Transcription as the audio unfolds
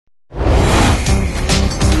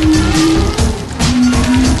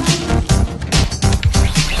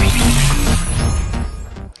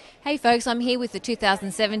Hey folks, I'm here with the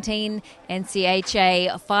 2017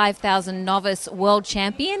 NCHA 5000 Novice World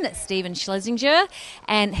Champion, Steven Schlesinger,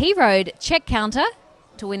 and he rode check counter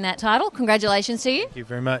to win that title. Congratulations to you. Thank you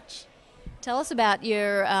very much. Tell us about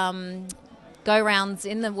your go-rounds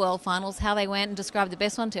in the World Finals, how they went, and describe the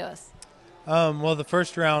best one to us. Well, the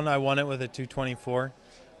first round I won it with a 224.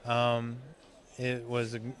 It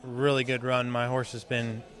was a really good run. My horse has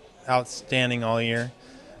been outstanding all year.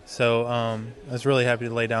 So I was really happy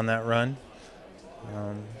to lay down that run.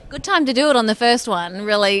 Good time to do it on the first one,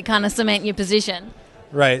 really kind of cement your position.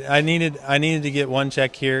 Right. I needed to get one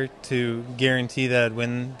check here to guarantee that I'd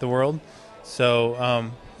win the world.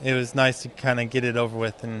 So it was nice to kind of get it over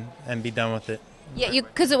with and be done with it. Yeah,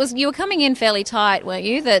 because you were coming in fairly tight, weren't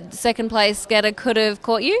you? That second place getter could have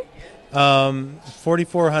caught you.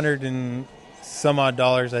 $4,400 and some odd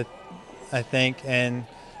dollars, I think, and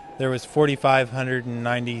there was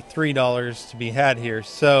 $4,593 to be had here.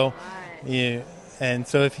 So, yeah, and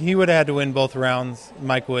so if he would have had to win both rounds,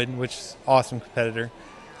 Mike Wood, which is an awesome competitor,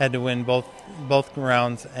 had to win both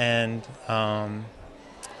rounds, and I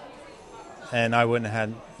wouldn't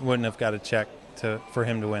have got a check for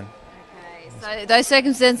him to win. So those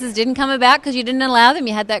circumstances didn't come about because you didn't allow them.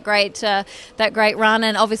 You had that great run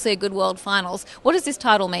and obviously a good World Finals. What does this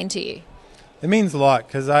title mean to you? It means a lot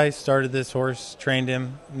because I started this horse, trained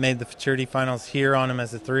him, made the Futurity finals here on him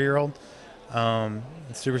as a 3-year-old.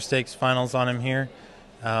 Super Stakes finals on him here.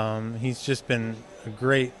 He's just been a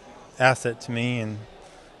great asset to me,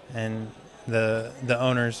 and the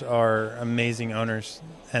owners are amazing owners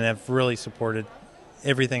and have really supported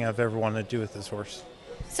everything I've ever wanted to do with this horse.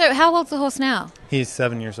 So how old's the horse now? He's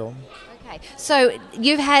 7 years old. Okay, so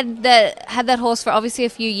you've had that horse for obviously a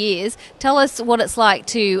few years. Tell us what it's like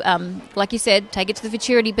to, like you said, take it to the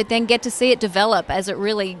Futurity, but then get to see it develop as it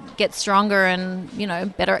really gets stronger and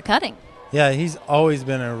better at cutting. Yeah, he's always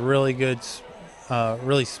been a really good,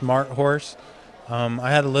 really smart horse.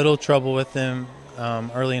 I had a little trouble with him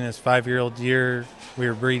early in his 5-year-old year. We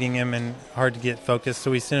were breeding him and hard to get focused,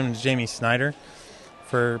 so we sent him to Jamie Snyder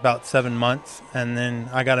for about 7 months, and then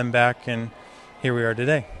I got him back, and here we are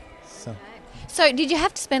today. So did you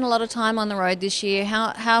have to spend a lot of time on the road this year?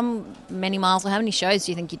 How many miles or how many shows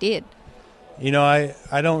do you think you did? I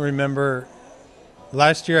don't remember.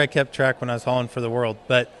 Last year I kept track when I was hauling for the world,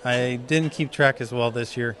 but I didn't keep track as well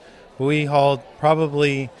this year. We hauled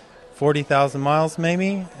probably 40,000 miles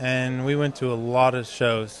maybe, and we went to a lot of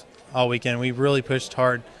shows all weekend. We really pushed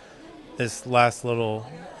hard this last little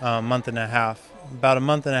month and a half. About a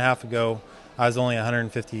month and a half ago, I was only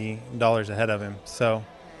 $150 ahead of him. So,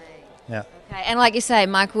 yeah. Okay, and like you say,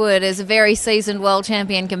 Mike Wood is a very seasoned world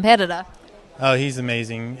champion competitor. Oh, he's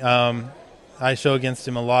amazing. I show against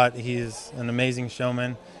him a lot. He's an amazing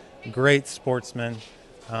showman, great sportsman.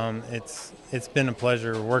 It's been a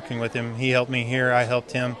pleasure working with him. He helped me here. I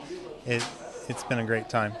helped him. It's been a great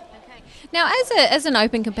time. Okay. Now, as an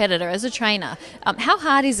open competitor, as a trainer, how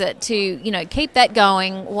hard is it to keep that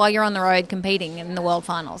going while you're on the road competing in the World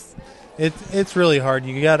Finals? It's really hard.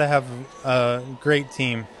 You got to have a great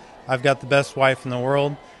team. I've got the best wife in the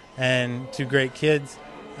world and 2 great kids.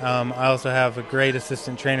 I also have a great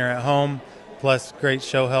assistant trainer at home, plus great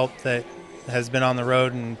show help that has been on the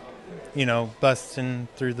road and, busting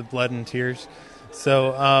through the blood and tears.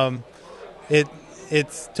 So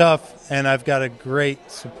it's tough, and I've got a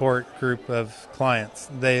great support group of clients.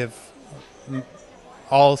 They have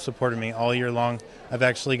all supported me all year long. I've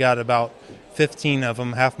actually got about 15 of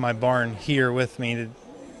them, half my barn, here with me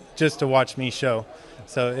just to watch me show.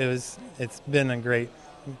 So it's been a great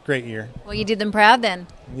year. Well, you did them proud then.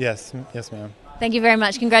 Yes, ma'am. Thank you very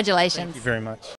much. Congratulations. Thank you very much.